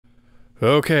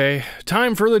Okay,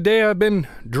 time for the day I've been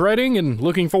dreading and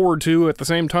looking forward to at the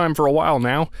same time for a while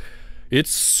now. It's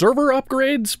server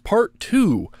upgrades part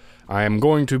 2. I am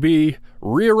going to be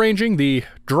rearranging the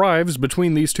drives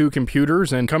between these two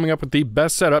computers and coming up with the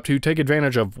best setup to take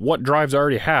advantage of what drives I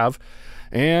already have.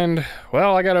 And,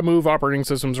 well, I gotta move operating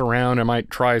systems around. I might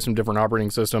try some different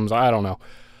operating systems. I don't know.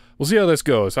 We'll see how this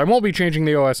goes. I won't be changing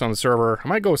the OS on the server. I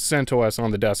might go with CentOS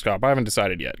on the desktop. I haven't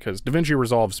decided yet, because DaVinci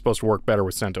Resolve is supposed to work better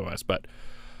with CentOS, but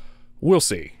we'll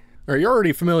see. All right, you're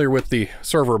already familiar with the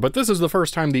server, but this is the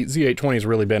first time the Z820 has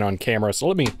really been on camera, so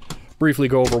let me briefly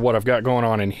go over what I've got going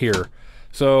on in here.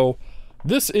 So,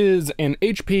 this is an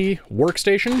HP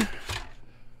workstation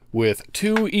with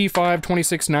two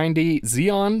E5-2690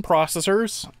 Xeon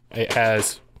processors. It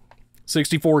has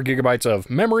 64 gigabytes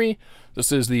of memory.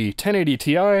 This is the 1080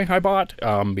 Ti I bought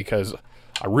because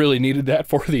I really needed that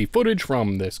for the footage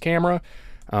from this camera.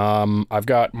 I've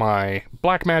got my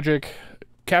Blackmagic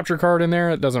capture card in there.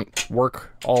 It doesn't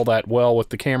work all that well with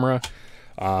the camera.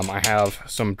 I have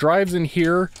some drives in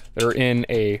here. They're in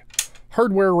a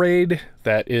hardware RAID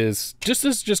that is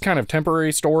just kind of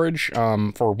temporary storage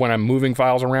for when I'm moving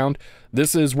files around.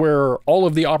 This is where all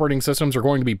of the operating systems are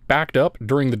going to be backed up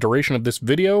during the duration of this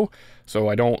video, so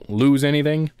I don't lose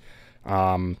anything.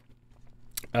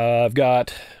 I've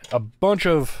got a bunch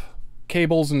of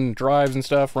cables and drives and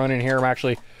stuff running here. I'm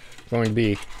actually going to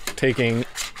be taking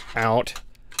out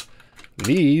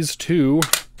these two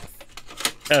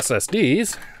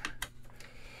SSDs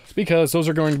because those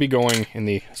are going to be going in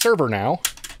the server now.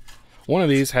 One of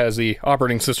these has the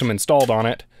operating system installed on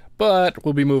it, but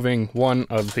we'll be moving one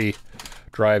of the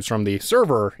drives from the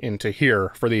server into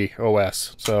here for the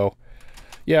OS. So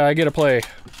yeah, I get to play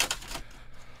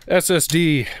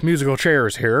SSD musical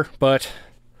chairs here, but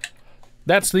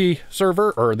that's the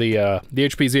server, or the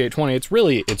HP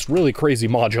Z820. It's really crazy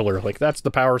modular. Like, that's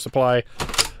the power supply.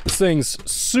 This thing's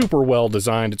super well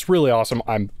designed. It's really awesome.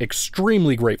 I'm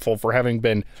extremely grateful for having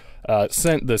been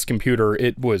sent this computer.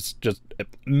 It was just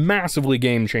massively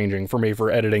game-changing for me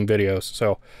for editing videos,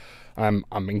 so I'm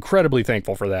incredibly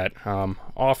thankful for that.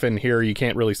 Often here you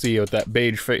can't really see what that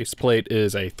beige faceplate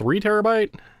is. A 3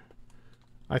 terabyte,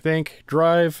 I think,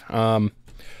 drive.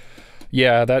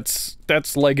 Yeah, that's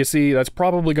legacy. That's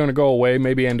probably going to go away,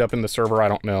 maybe end up in the server, I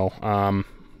don't know.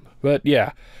 But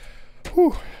yeah,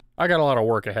 whew, I got a lot of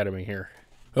work ahead of me here.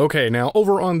 Okay, now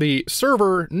over on the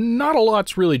server, not a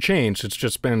lot's really changed. It's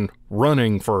just been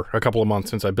running for a couple of months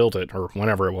since I built it, or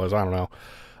whenever it was, I don't know.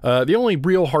 The only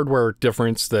real hardware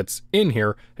difference that's in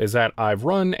here is that I've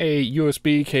run a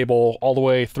USB cable all the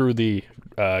way through the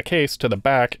case to the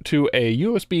back to a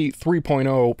USB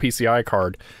 3.0 PCI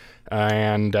card.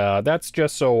 And that's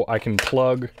just so I can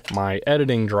plug my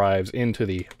editing drives into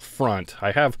the front.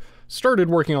 I have started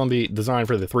working on the design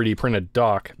for the 3D printed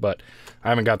dock, but I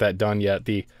haven't got that done yet.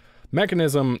 The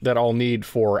mechanism that I'll need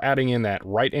for adding in that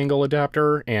right angle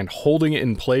adapter and holding it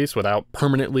in place without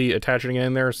permanently attaching it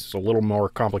in there is a little more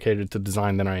complicated to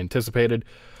design than I anticipated,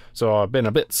 so I've been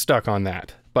a bit stuck on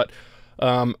that. But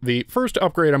the first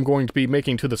upgrade I'm going to be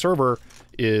making to the server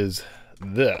is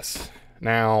this.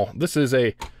 Now, this is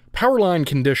a power line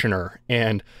conditioner,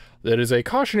 and that is a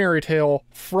cautionary tale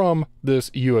from this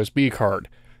USB card.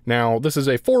 Now, this is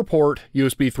a 4-port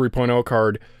USB 3.0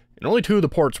 card, and only 2 of the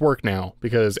ports work now,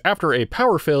 because after a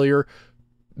power failure,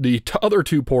 the other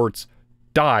 2 ports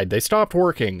died. They stopped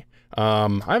working.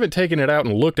 I haven't taken it out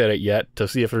and looked at it yet to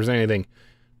see if there's anything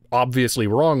obviously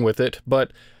wrong with it,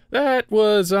 but that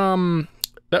was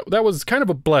that was kind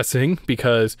of a blessing,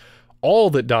 because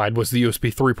all that died was the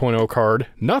USB 3.0 card,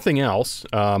 nothing else.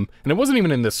 And it wasn't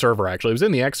even in this server, actually. It was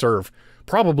in the Xserve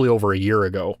probably over a year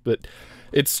ago, but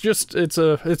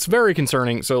it's very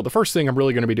concerning. So the first thing I'm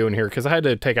really going to be doing here, because I had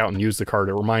to take out and use the card,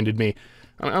 it reminded me,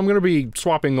 I'm going to be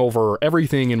swapping over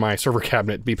everything in my server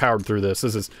cabinet to be powered through this.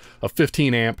 This is a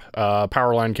 15 amp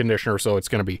power line conditioner, so it's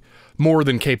going to be more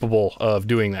than capable of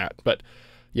doing that. But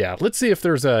yeah, let's see if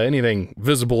there's anything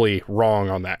visibly wrong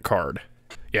on that card.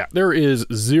 Yeah, there is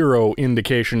 0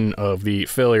 indication of the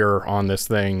failure on this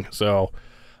thing, so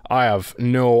I have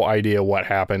no idea what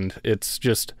happened. It's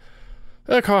just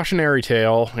a cautionary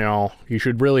tale. You know, you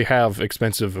should really have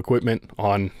expensive equipment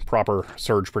on proper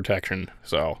surge protection.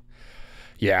 So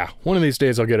yeah, one of these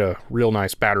days I'll get a real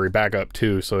nice battery backup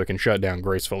too, so it can shut down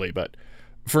gracefully, but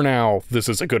for now, this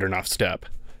is a good enough step.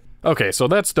 Okay, so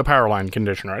that's the power line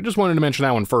conditioner. I just wanted to mention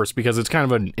that one first because it's kind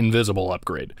of an invisible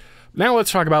upgrade. Now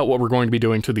let's talk about what we're going to be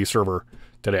doing to the server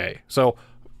today. So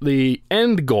the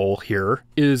end goal here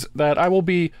is that I will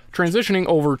be transitioning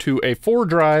over to a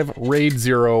 4-drive RAID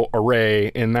 0 array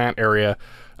in that area.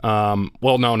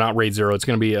 Well, no, not RAID 0. It's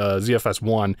going to be a ZFS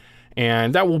 1.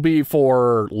 And that will be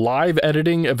for live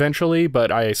editing eventually,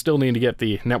 but I still need to get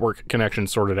the network connection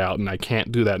sorted out, and I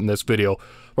can't do that in this video.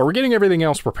 But we're getting everything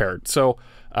else prepared. So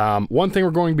one thing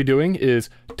we're going to be doing is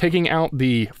taking out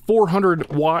the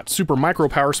 400 watt super micro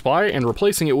power supply and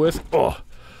replacing it with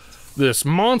this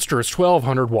monstrous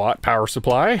 1200 watt power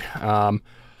supply.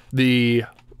 The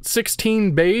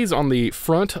 16 bays on the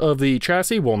front of the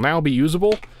chassis will now be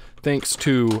usable thanks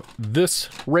to this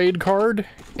RAID card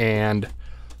and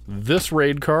this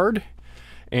RAID card.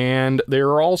 And there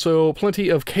are also plenty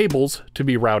of cables to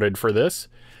be routed for this.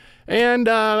 And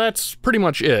that's pretty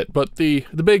much it. But the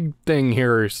big thing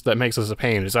here is that makes us a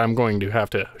pain is I'm going to have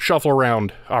to shuffle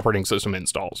around operating system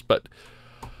installs. But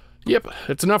yep,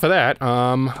 it's enough of that.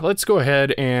 Let's go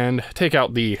ahead and take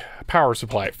out the power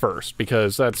supply first,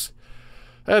 because that's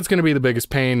going to be the biggest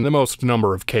pain, the most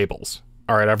number of cables.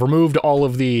 All right, I've removed all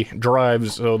of the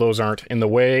drives so those aren't in the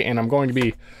way, and I'm going to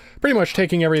be pretty much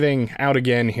taking everything out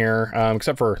again here,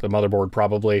 except for the motherboard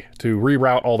probably, to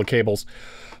reroute all the cables.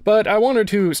 But I wanted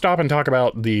to stop and talk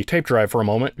about the tape drive for a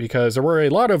moment, because there were a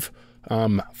lot of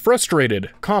frustrated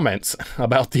comments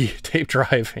about the tape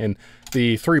drive in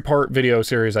the 3-part video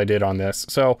series I did on this.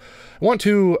 So I want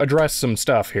to address some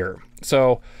stuff here.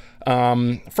 So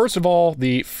first of all,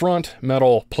 the front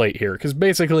metal plate here, because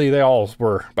basically they all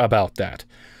were about that.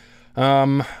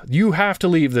 You have to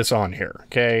leave this on here,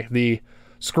 okay? The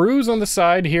screws on the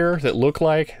side here that look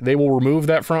like they will remove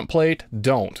that front plate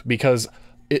don't, because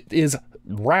it is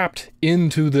wrapped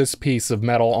into this piece of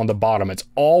metal on the bottom. It's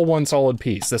all one solid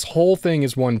piece. This whole thing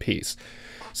is one piece.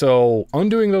 So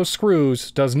undoing those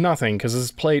screws does nothing because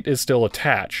this plate is still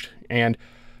attached. And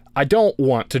I don't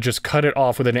want to just cut it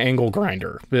off with an angle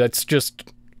grinder. That's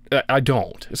just, I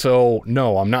don't. So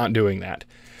no, I'm not doing that.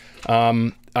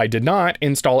 I did not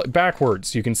install it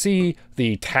backwards. You can see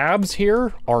the tabs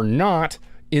here are not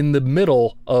in the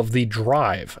middle of the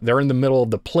drive. They're in the middle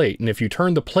of the plate. And if you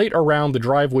turn the plate around, the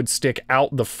drive would stick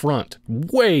out the front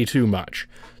way too much.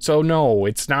 So no,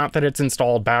 it's not that it's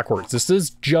installed backwards. This is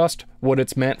just what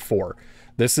it's meant for.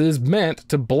 This is meant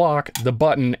to block the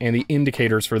button and the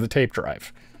indicators for the tape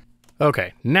drive.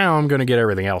 Okay, now I'm gonna get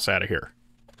everything else out of here.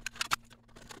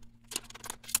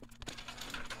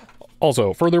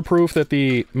 Also, further proof that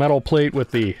the metal plate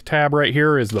with the tab right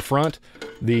here is the front,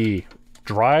 the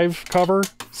drive cover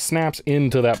snaps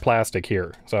into that plastic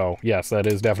here. So yes, that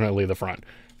is definitely the front.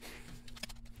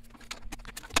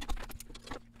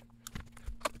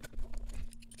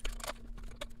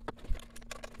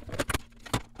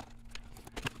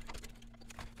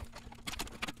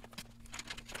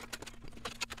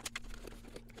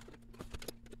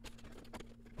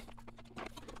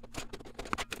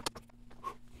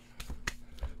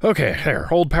 Okay, there,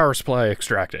 old power supply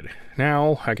extracted.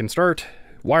 Now I can start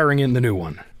wiring in the new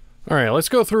one. All right, let's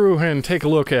go through and take a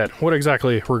look at what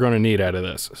exactly we're going to need out of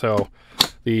this. So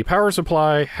the power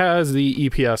supply has the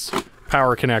EPS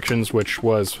power connections, which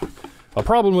was a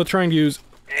problem with trying to use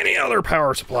any other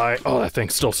power supply. Oh, that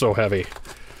thing's still so heavy.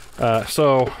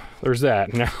 So there's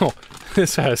that. Now,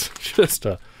 this has just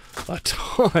a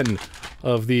ton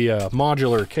of the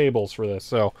modular cables for this.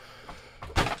 So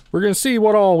we're going to see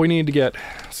what all we need to get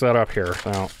set up here.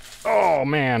 Now, oh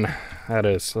man,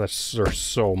 there's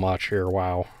so much here.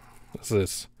 Wow.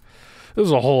 This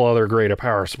is a whole other grade of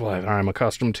power supply that I'm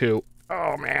accustomed to.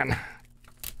 Oh man.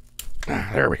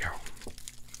 There we go.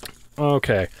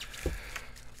 Okay.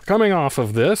 Coming off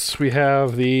of this, we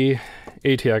have the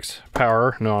ATX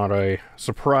power, not a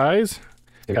surprise.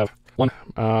 We have one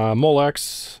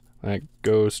Molex that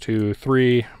goes to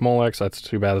 3 Molex. That's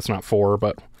too bad it's not 4,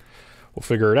 but we'll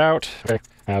figure it out.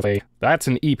 Okay. That's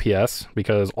an EPS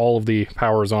because all of the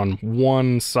power is on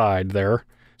one side there.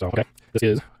 So okay,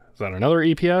 is that another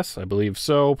EPS? I believe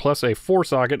so, plus a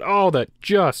 4-socket. Oh,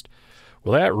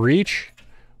 will that reach?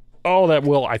 Oh, that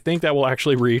will, I think that will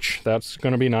actually reach. That's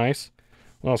gonna be nice.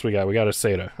 What else we got? We got a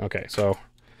SATA. Okay, so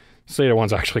SATA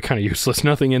one's actually kind of useless.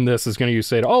 Nothing in this is gonna use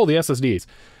SATA. Oh, the SSDs.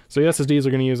 So the SSDs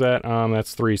are gonna use that.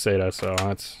 That's 3 SATA, so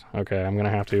that's, okay, I'm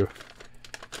gonna have to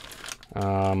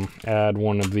add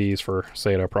one of these for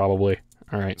SATA probably.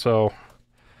 All right, so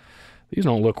these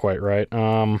don't look quite right.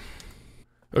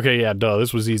 Okay, yeah, duh,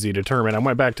 this was easy to determine. I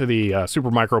went back to the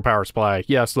super micro power supply.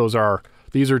 Yes, these are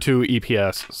 2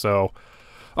 EPS. So,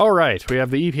 all right, we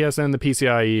have the EPS and the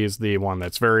PCIe is the one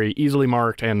that's very easily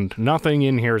marked, and nothing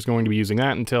in here is going to be using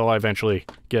that until I eventually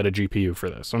get a GPU for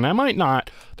this. And I might not.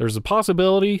 There's a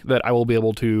possibility that I will be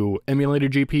able to emulate a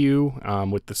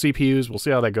GPU with the CPUs. We'll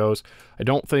see how that goes. I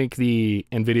don't think the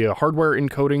NVIDIA hardware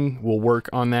encoding will work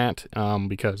on that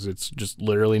because it's just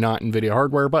literally not NVIDIA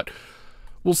hardware, but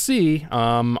we'll see.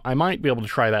 I might be able to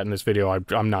try that in this video.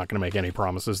 I'm not going to make any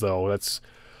promises, though. That's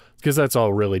because that's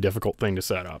a really difficult thing to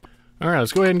set up. All right,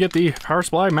 let's go ahead and get the power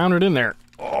supply mounted in there.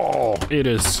 Oh, it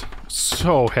is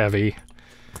so heavy.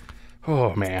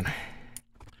 Oh, man.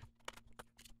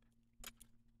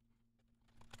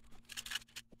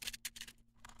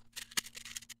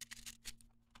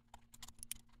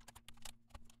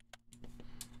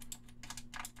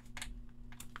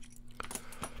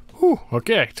 Whew,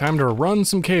 okay, time to run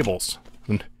some cables.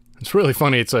 And it's really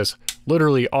funny, it says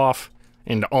literally off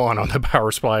and on the power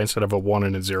supply instead of a 1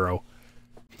 and a 0.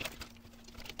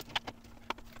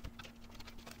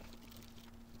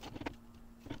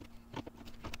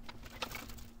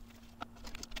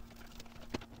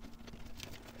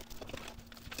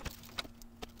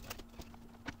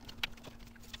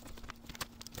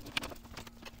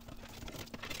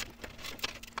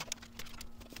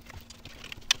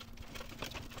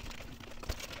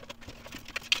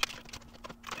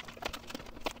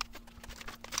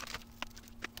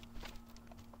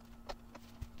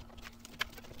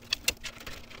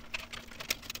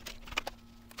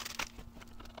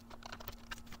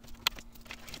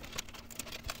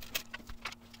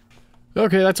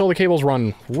 Okay, that's all the cables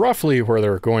run roughly where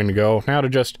they're going to go. Now to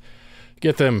just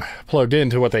get them plugged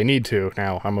into what they need to.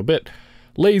 Now, I'm a bit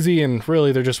lazy and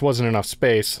really there just wasn't enough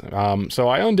space. So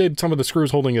I undid some of the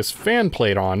screws holding this fan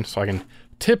plate on so I can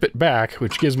tip it back,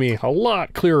 which gives me a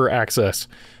lot clearer access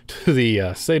to the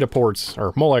SATA ports,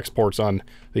 or Molex ports on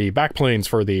the back planes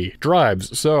for the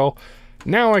drives. So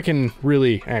now I can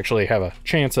really actually have a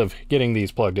chance of getting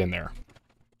these plugged in there.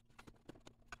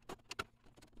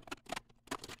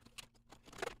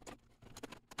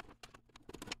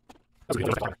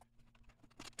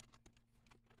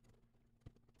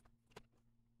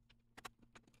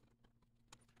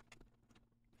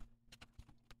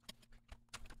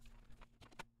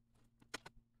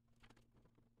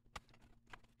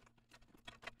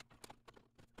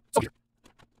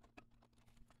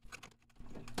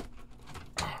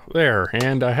 There,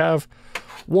 and I have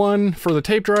one for the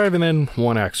tape drive and then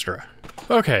one extra.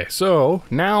 Okay, so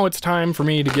now it's time for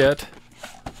me to get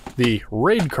the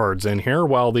RAID cards in here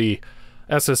while the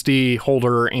SSD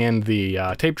holder and the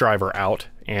tape drive are out,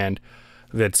 and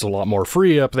it's a lot more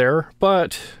free up there,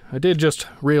 but I did just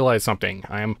realize something.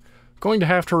 I am going to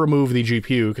have to remove the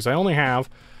GPU because I only have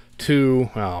two,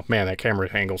 oh man, that camera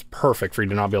angle's perfect for you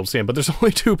to not be able to see them, but there's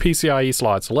only two PCIe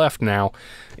slots left now,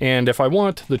 and if I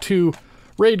want the two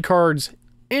RAID cards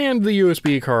and the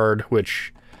USB card,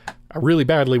 which I really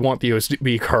badly want the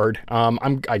USB card,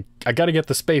 I gotta get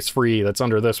the space free that's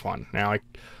under this one. Now,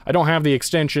 I don't have the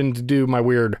extension to do my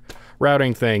weird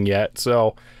routing thing yet,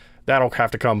 so that'll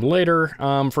have to come later.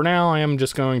 For now, I am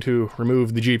just going to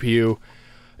remove the GPU.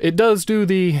 It does do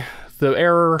the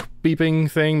error beeping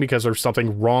thing because there's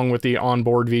something wrong with the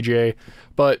onboard VGA,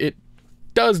 but it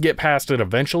does get past it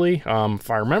eventually. If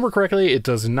I remember correctly, it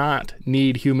does not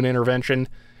need human intervention,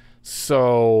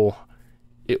 so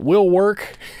it will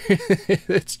work.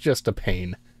 It's just a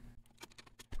pain.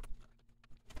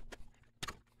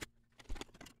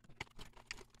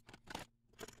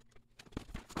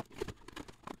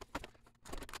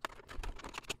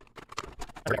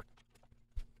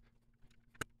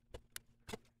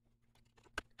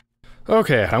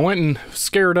 Okay, I went and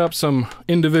scared up some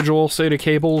individual SATA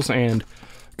cables and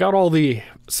got all the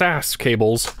SAS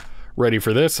cables ready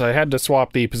for this. I had to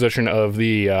swap the position of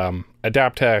the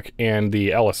Adaptec and the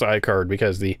LSI card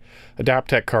because the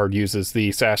Adaptec card uses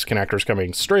the SAS connectors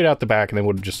coming straight out the back and they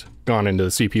would have just gone into the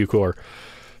CPU cooler.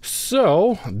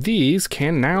 So these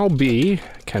can now be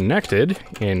connected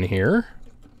in here.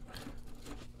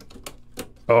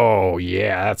 Oh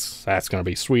yeah, that's gonna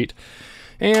be sweet.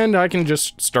 And I can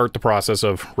just start the process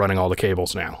of running all the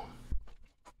cables now.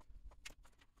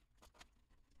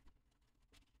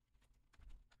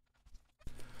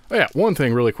 Oh yeah, one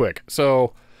thing really quick.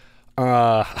 So,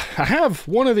 I have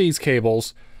one of these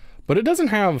cables, but it doesn't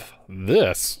have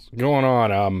this going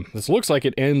on. This looks like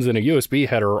it ends in a USB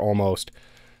header almost.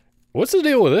 What's the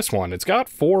deal with this one? It's got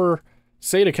 4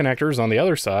 SATA connectors on the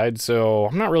other side, so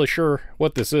I'm not really sure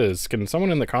what this is. Can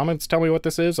someone in the comments tell me what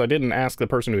this is? I didn't ask the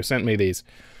person who sent me these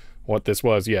what this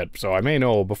was yet, so I may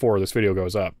know before this video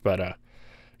goes up, but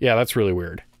yeah, that's really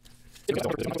weird.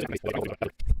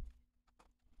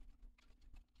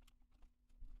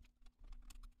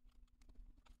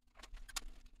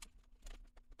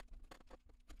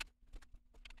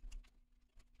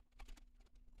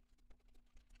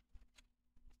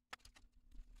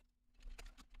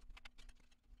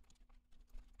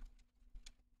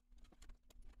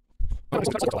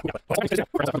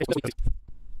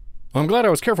 I'm glad I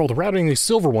was careful with routing these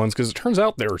silver ones, because it turns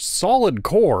out they're solid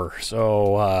core.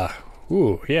 So,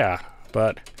 ooh, yeah.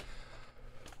 But,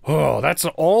 oh, that's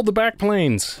all the back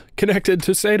planes connected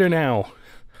to SATA now.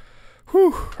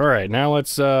 Whew. All right, now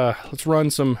let's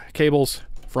run some cables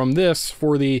from this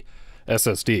for the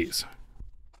SSDs.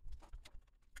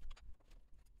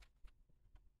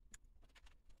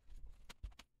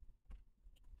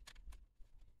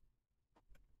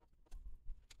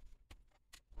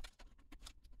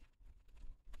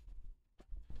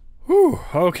 Whew,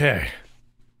 okay.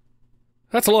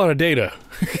 That's a lot of data.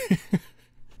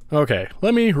 Okay,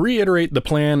 let me reiterate the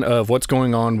plan of what's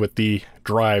going on with the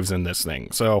drives in this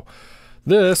thing. So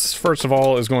this, first of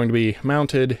all, is going to be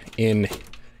mounted in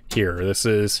here. This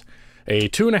is a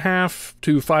 2.5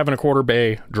 to 5.25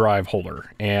 bay drive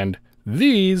holder. And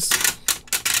these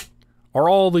are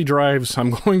all the drives I'm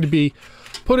going to be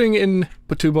putting in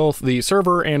to both the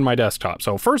server and my desktop.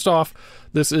 So first off,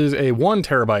 this is a 1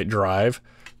 terabyte drive.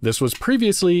 This was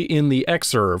previously in the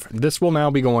Xserve. This will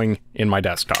now be going in my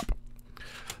desktop.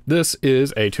 This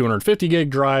is a 250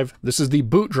 gig drive. This is the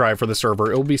boot drive for the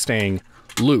server. It will be staying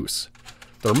loose.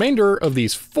 The remainder of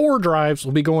these 4 drives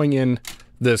will be going in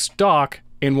this dock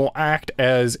and will act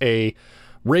as a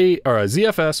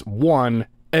ZFS 1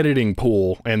 editing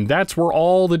pool, and that's where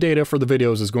all the data for the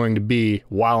videos is going to be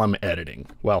while I'm editing.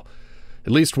 Well,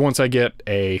 at least once I get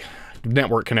a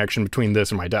network connection between this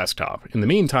and my desktop. In the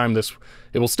meantime,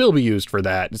 it will still be used for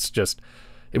that. It's just,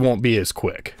 it won't be as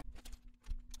quick.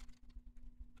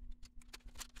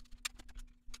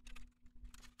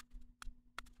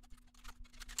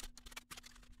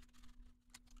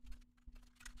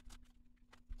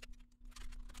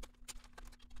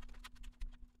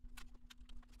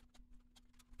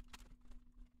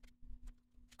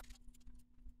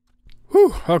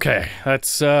 Whew, okay,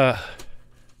 that's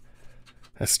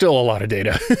still a lot of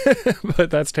data,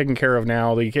 but that's taken care of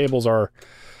now. The cables are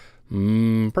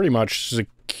pretty much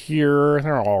secure.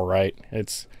 They're all right.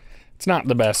 It's not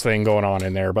the best thing going on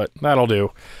in there, but that'll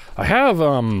do. I have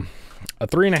a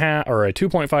 3.5 or a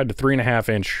 2.5 to 3.5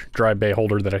 inch drive bay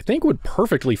holder that I think would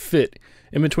perfectly fit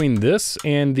in between this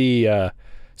and the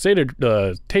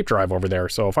SATA tape drive over there.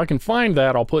 So if I can find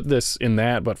that, I'll put this in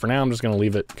that. But for now, I'm just going to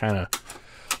leave it kind of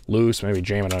loose, maybe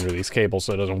jam it under these cables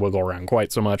so it doesn't wiggle around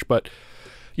quite so much. But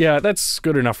yeah, that's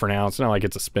good enough for now. It's not like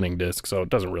it's a spinning disc, so it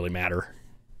doesn't really matter.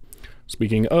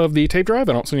 Speaking of the tape drive,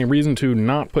 I don't see any reason to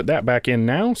not put that back in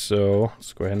now, so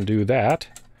let's go ahead and do that.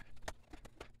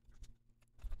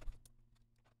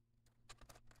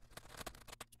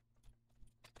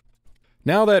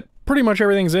 Now that pretty much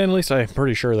everything's in, at least I'm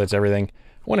pretty sure that's everything,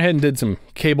 I went ahead and did some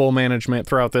cable management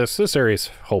throughout this. This area's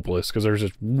hopeless because there's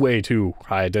just way too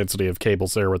high a density of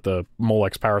cables there with the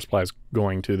Molex power supplies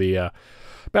going to the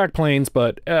back planes,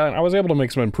 but I was able to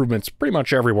make some improvements pretty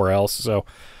much everywhere else, so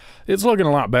it's looking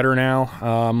a lot better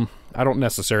now. I don't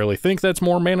necessarily think that's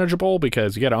more manageable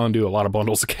because you got to undo a lot of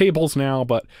bundles of cables now,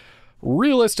 but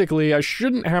realistically, I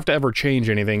shouldn't have to ever change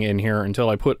anything in here until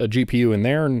I put a GPU in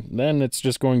there, and then it's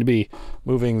just going to be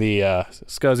moving the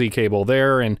SCSI cable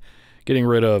there and getting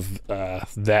rid of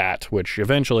that, which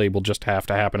eventually will just have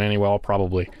to happen anyway. I'll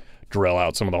probably drill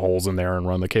out some of the holes in there and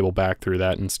run the cable back through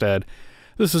that instead.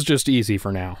 This is just easy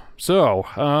for now. So,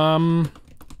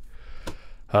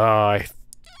 I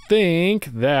think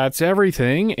that's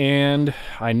everything, and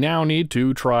I now need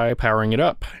to try powering it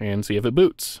up and see if it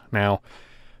boots. Now,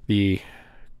 the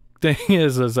thing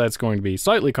is that's going to be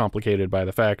slightly complicated by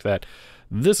the fact that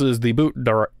this is the boot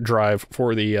drive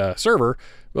for the server,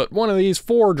 but one of these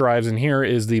 4 drives in here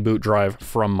is the boot drive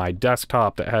from my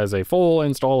desktop that has a full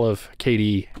install of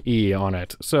KDE on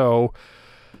it. So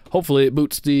hopefully it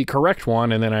boots the correct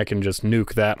one, and then I can just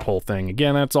nuke that whole thing.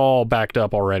 Again, that's all backed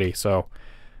up already, so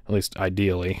at least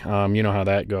ideally. You know how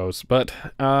that goes. But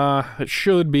it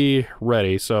should be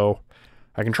ready, so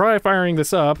I can try firing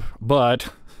this up, but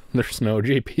there's no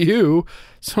GPU,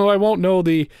 so I won't know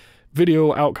the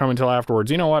video outcome until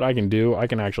afterwards. You know what I can do? I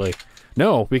can actually...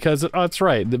 No, because that's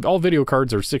right. All video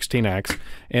cards are 16X,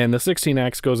 and the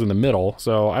 16X goes in the middle,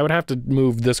 so I would have to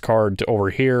move this card to over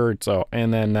here, so,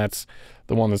 and then that's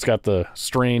the one that's got the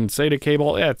strained SATA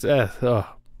cable. It's,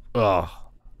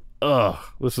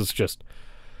 this is just...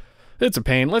 It's a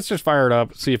pain. Let's just fire it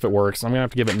up, see if it works. I'm going to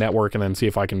have to give it network and then see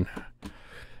if I can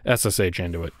SSH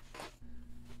into it.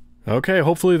 Okay,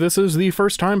 hopefully this is the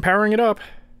first time powering it up.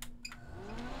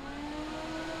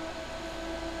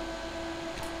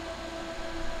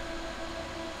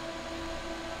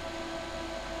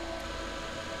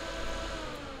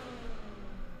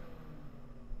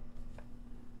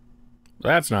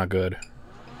 That's not good.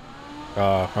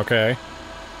 Okay.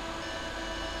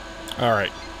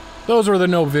 Alright. Those were the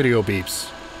no video beeps.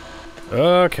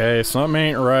 Okay, something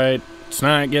ain't right. It's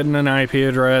not getting an IP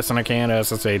address and I can't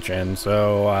SSH in,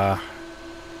 so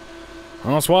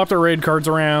I'll swap the RAID cards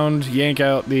around, yank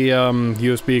out the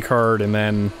USB card, and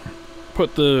then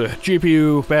put the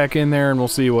GPU back in there and we'll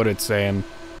see what it's saying.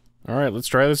 Alright, let's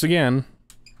try this again.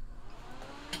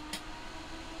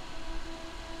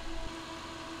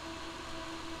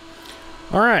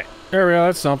 Alright, there we go,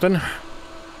 that's something.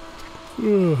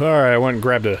 Alright, I went and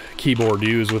grabbed a keyboard to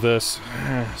use with this.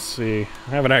 Let's see.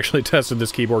 I haven't actually tested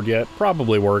this keyboard yet.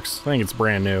 Probably works. I think it's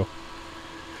brand new.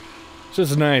 It's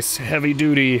just a nice,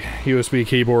 heavy-duty USB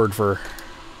keyboard for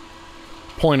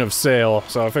point of sale,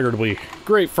 so I figured it'd be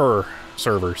great for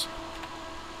servers.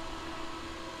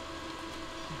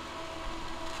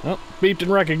 Oh, beeped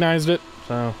and recognized it,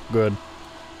 so good.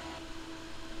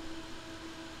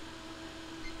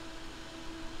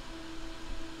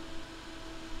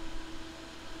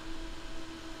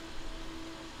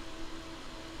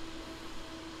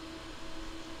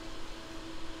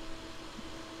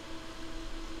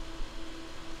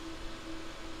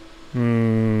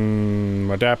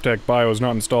 Adaptec BIOS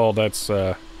not installed, that's,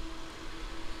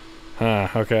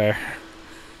 okay.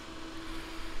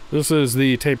 This is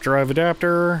the tape drive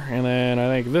adapter, and then I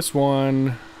think this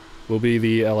one will be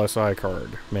the LSI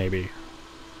card, maybe.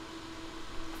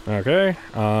 Okay,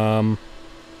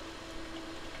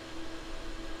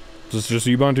 is this just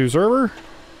Ubuntu server?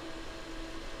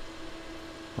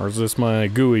 Or is this my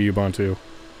GUI Ubuntu?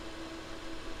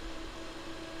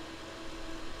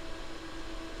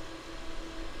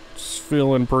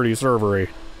 Feeling pretty servery.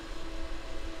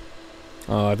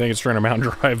 I think it's trying to mount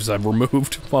drives I've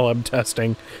removed while I'm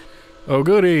testing. Oh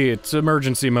goody, it's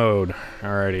emergency mode.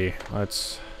 Alrighty,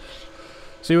 let's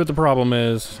see what the problem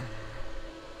is.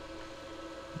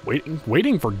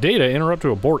 Waiting for data interrupt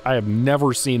to abort. I have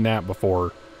never seen that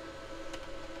before.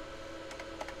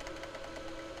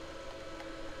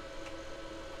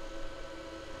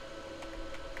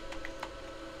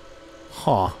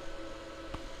 Huh.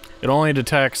 It only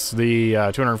detects the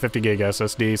 250 gig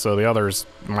SSD, so the others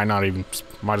might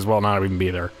as well not even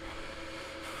be there.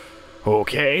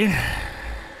 Okay.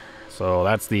 So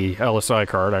that's the LSI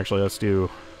card. Actually, let's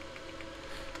do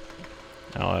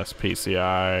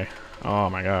LSPCI.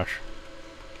 Oh my gosh.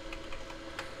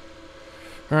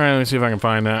 Alright, let me see if I can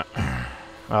find that.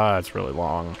 It's really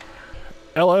long.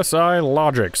 LSI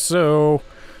logic. So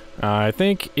I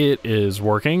think it is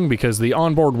working because the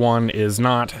onboard one is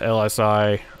not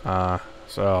LSI.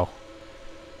 So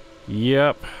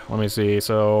yep, let me see.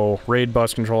 So RAID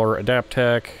bus controller,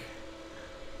 Adaptec,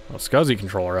 SCSI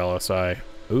controller, LSI.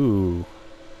 Ooh.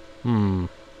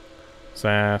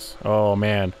 SAS. Oh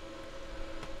man.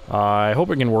 I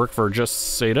hope it can work for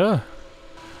just SATA.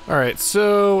 Alright,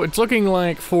 so it's looking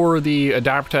like for the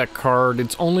Adaptec card,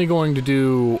 it's only going to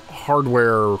do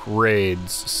hardware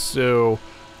RAIDs. So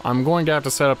I'm going to have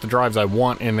to set up the drives I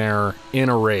want in there in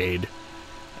a RAID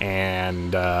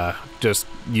and just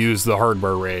use the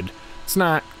hardware RAID. It's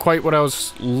not quite what I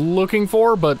was looking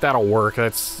for, but that'll work.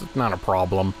 That's not a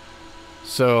problem.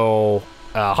 So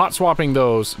hot swapping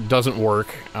those doesn't work.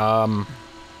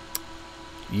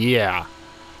 Yeah.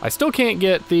 I still can't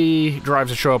get the drives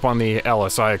to show up on the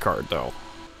LSI card, though.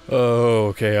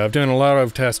 Okay, I've done a lot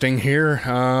of testing here.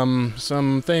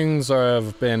 Some things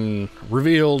have been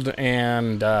revealed,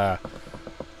 and, let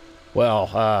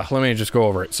me just go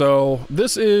over it. So,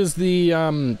 this is the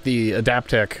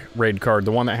Adaptec RAID card,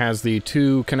 the one that has the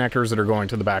two connectors that are going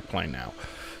to the backplane now.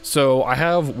 So, I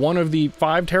have one of the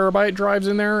 5 terabyte drives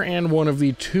in there, and one of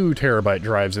the 2 terabyte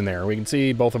drives in there. We can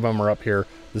see both of them are up here.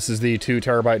 This is the 2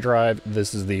 terabyte drive,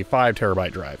 this is the 5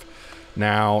 terabyte drive.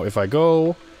 Now, if I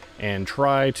go and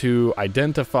try to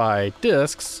identify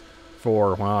disks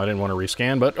for, well, I didn't want to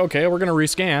rescan, but okay, we're going to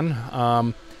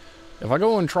rescan. If I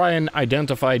go and try and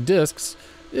identify disks,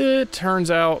 it turns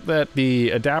out that the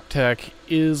Adaptec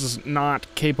is not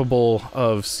capable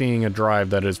of seeing a drive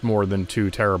that is more than 2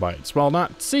 terabytes. Well,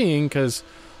 not seeing, because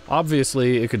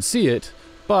obviously it could see it,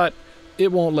 but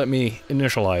it won't let me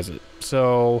initialize it.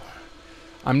 So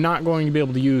I'm not going to be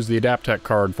able to use the Adaptec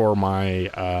card for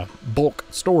my bulk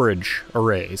storage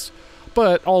arrays,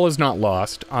 but all is not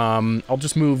lost. I'll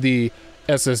just move the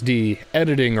SSD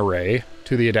editing array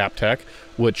to the Adaptec,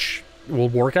 which will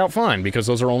work out fine because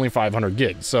those are only 500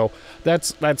 gigs, so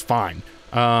that's fine.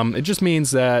 It just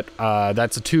means that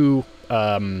that's a 2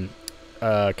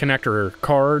 connector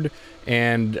card,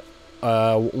 and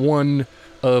one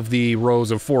of the rows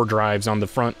of 4 drives on the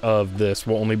front of this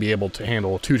will only be able to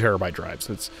handle 2 terabyte drives.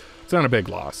 It's not a big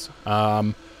loss.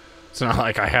 It's not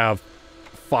like I have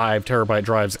 5 terabyte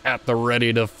drives at the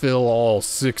ready to fill all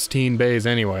 16 bays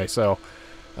anyway, so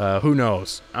who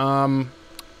knows?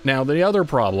 Now, the other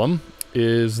problem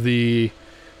is the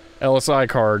LSI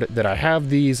card that I have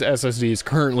these SSDs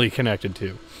currently connected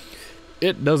to.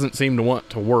 It doesn't seem to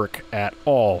want to work at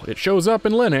all. It shows up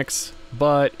in Linux,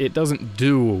 but it doesn't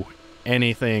do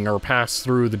anything or pass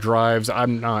through the drives.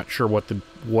 I'm not sure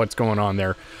what's going on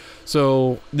there.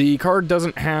 So the card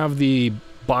doesn't have the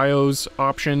BIOS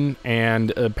option,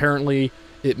 and apparently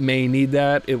it may need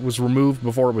that. It was removed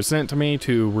before it was sent to me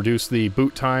to reduce the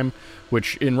boot time,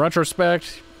 which in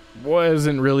retrospect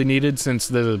wasn't really needed since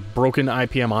the broken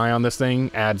IPMI on this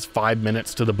thing adds 5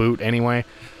 minutes to the boot anyway.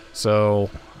 So,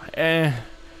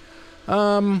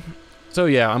 so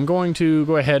yeah, I'm going to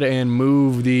go ahead and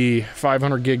move the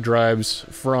 500 gig drives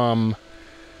from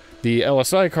the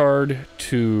LSI card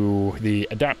to the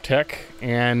Adaptec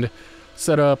and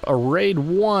set up a RAID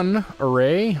 1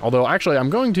 array. Although actually I'm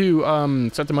going to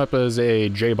set them up as a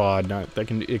JBOD.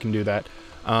 It can do that.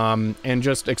 And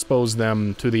just expose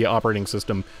them to the operating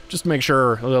system. Just to make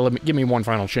sure, give me one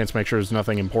final chance to make sure there's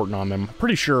nothing important on them.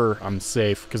 Pretty sure I'm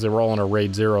safe because they were all on a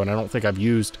RAID 0, and I don't think I've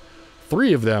used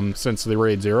 3 of them since the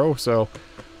RAID 0, so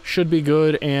should be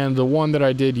good. And the one that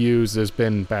I did use has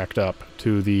been backed up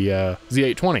to the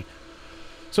Z820.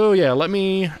 So yeah, let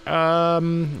me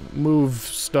move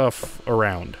stuff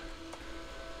around.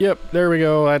 Yep, there we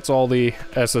go. That's all the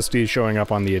SSDs showing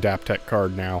up on the Adaptec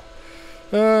card now.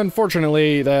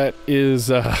 Unfortunately, that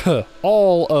is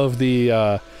all of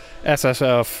the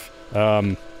SSF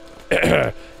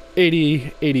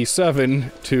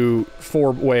 8087 to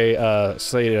 4-way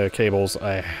SATA cables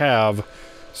I have.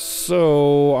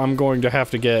 So I'm going to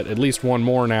have to get at least one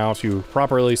more now to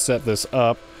properly set this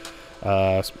up,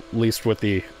 at least with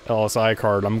the LSI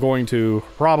card. I'm going to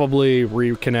probably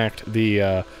reconnect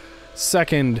the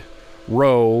second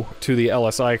row to the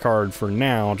LSI card for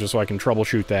now, just so I can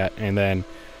troubleshoot that, and then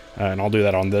and I'll do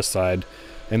that on this side,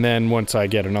 and then once I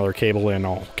get another cable in,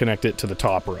 I'll connect it to the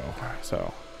top row.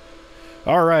 So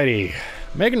alrighty,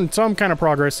 making some kind of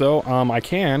progress though. I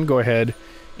can go ahead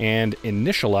and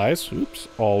initialize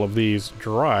all of these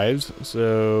drives.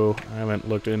 So I haven't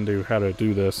looked into how to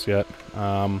do this yet.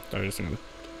 I'm just gonna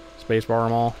spacebar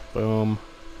them all. Boom,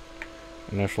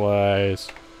 initialize.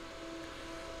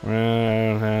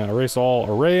 Erase all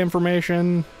array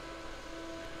information.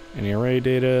 Any array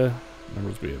data.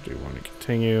 Numbers BFD want to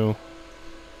continue.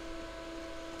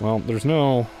 Well, there's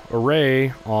no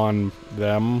array on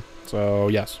them, so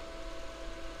yes.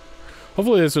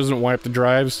 Hopefully this doesn't wipe the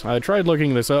drives. I tried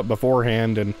looking this up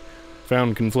beforehand and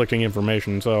found conflicting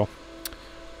information, so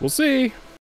we'll see.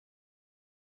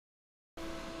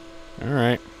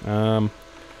 Alright.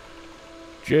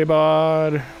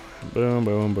 JBOD. Boom,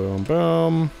 boom, boom,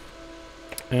 boom.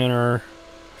 Enter.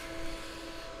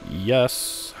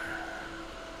 Yes.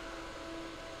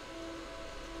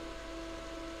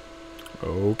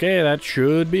 Okay, that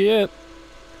should be it.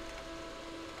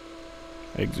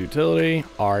 Eggs utility.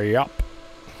 Yup.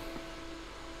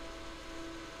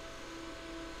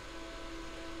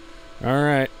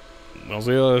 Alright. We'll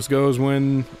see how this goes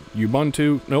when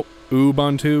Ubuntu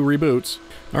reboots.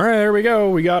 Alright, there we go.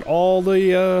 We got all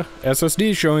the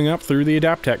SSDs showing up through the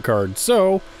Adaptec card.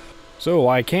 So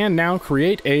I can now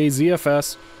create a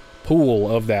ZFS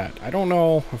pool of that. I don't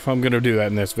know if I'm going to do that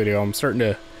in this video. I'm starting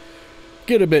to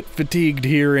get a bit fatigued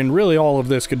here, and really all of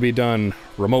this could be done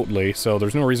remotely, so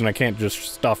there's no reason I can't just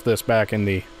stuff this back in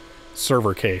the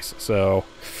server case. So,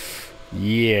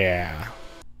 yeah.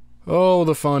 Oh,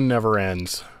 the fun never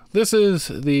ends. This is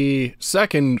the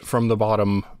second from the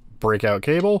bottom breakout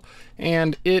cable,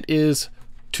 and it is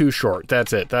too short.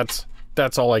 That's it.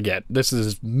 That's all I get. This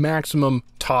is maximum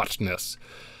tautness.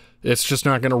 It's just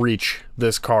not going to reach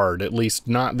this card, at least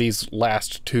not these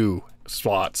last 2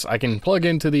 slots. I can plug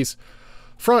into these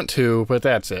front 2, but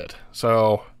that's it.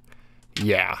 So,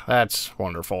 yeah, that's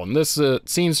wonderful. And this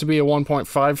seems to be a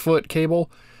 1.5 foot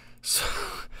cable, so,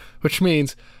 which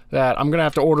means that I'm going to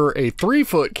have to order a 3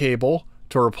 foot cable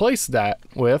to replace that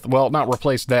with. Well, not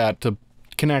replace that, to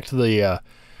connect the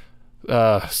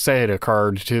SATA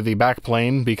card to the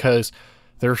backplane, because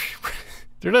there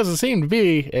doesn't seem to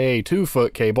be a 2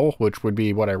 foot cable, which would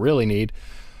be what I really need.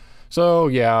 So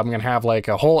yeah, I'm gonna have like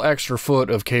a whole extra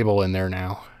foot of cable in there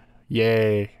now.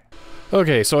 Yay.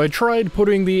 Okay, so I tried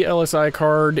putting the LSI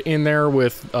card in there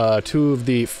with 2 of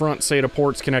the front SATA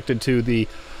ports connected to the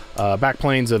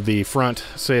backplanes of the front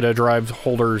SATA drive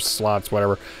holders, slots,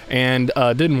 whatever, and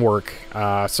didn't work.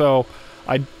 So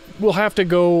I will have to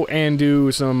go and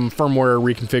do some firmware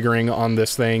reconfiguring on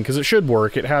this thing, because it should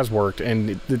work. It has worked,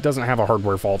 and it doesn't have a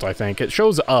hardware fault, I think. It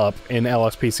shows up in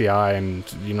LSPCI and,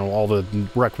 you know, all the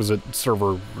requisite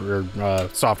server or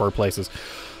software places.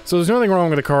 So there's nothing wrong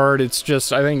with the card, it's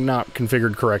just, I think, not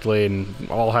configured correctly, and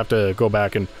I'll have to go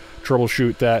back and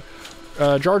troubleshoot that.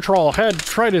 Jartrawl had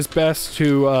tried his best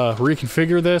to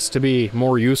reconfigure this to be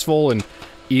more useful and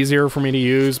easier for me to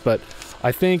use, but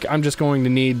I think I'm just going to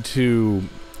need to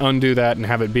undo that and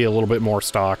have it be a little bit more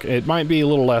stock. It might be a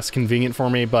little less convenient for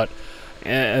me, but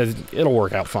it'll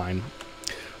work out fine.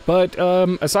 But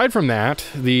aside from that,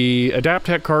 the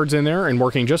Adaptec card's in there and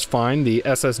working just fine. The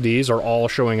SSDs are all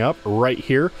showing up right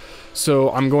here.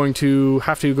 So I'm going to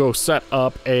have to go set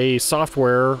up a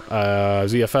software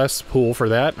ZFS pool for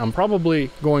that. I'm probably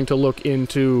going to look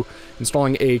into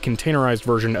installing a containerized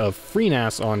version of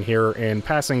FreeNAS on here and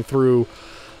passing through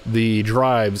the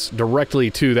drives directly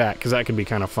to that, because that could be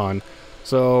kind of fun.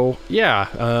 So yeah,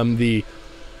 the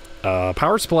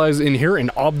power supply's in here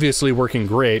and obviously working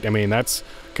great. I mean, that's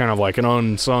kind of like an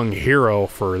unsung hero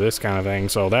for this kind of thing.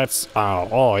 So that's,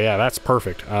 oh yeah, that's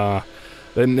perfect.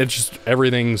 Then it's just,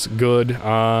 everything's good.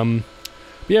 Yeah,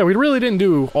 we really didn't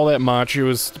do all that much. It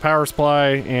was the power supply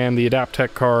and the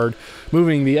Adaptec card.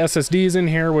 Moving the SSDs in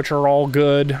here, which are all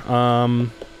good.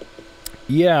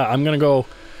 Yeah, I'm gonna go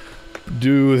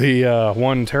do the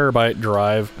 1 terabyte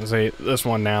drive, say this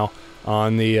one now,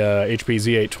 on the HP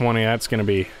Z820. That's gonna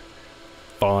be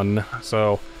fun.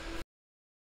 So,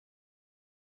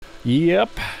 yep.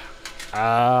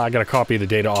 I gotta copy the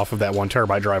data off of that 1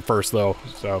 terabyte drive first, though.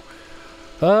 So,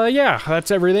 yeah,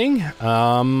 that's everything.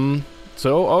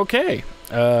 So, okay.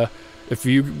 If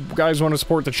you guys want to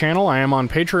support the channel, I am on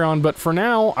Patreon, but for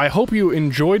now, I hope you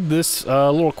enjoyed this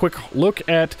little quick look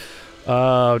at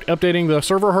updating the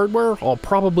server hardware. I'll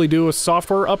probably do a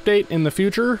software update in the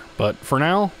future, but for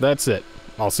now, that's it.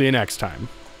 I'll see you next time.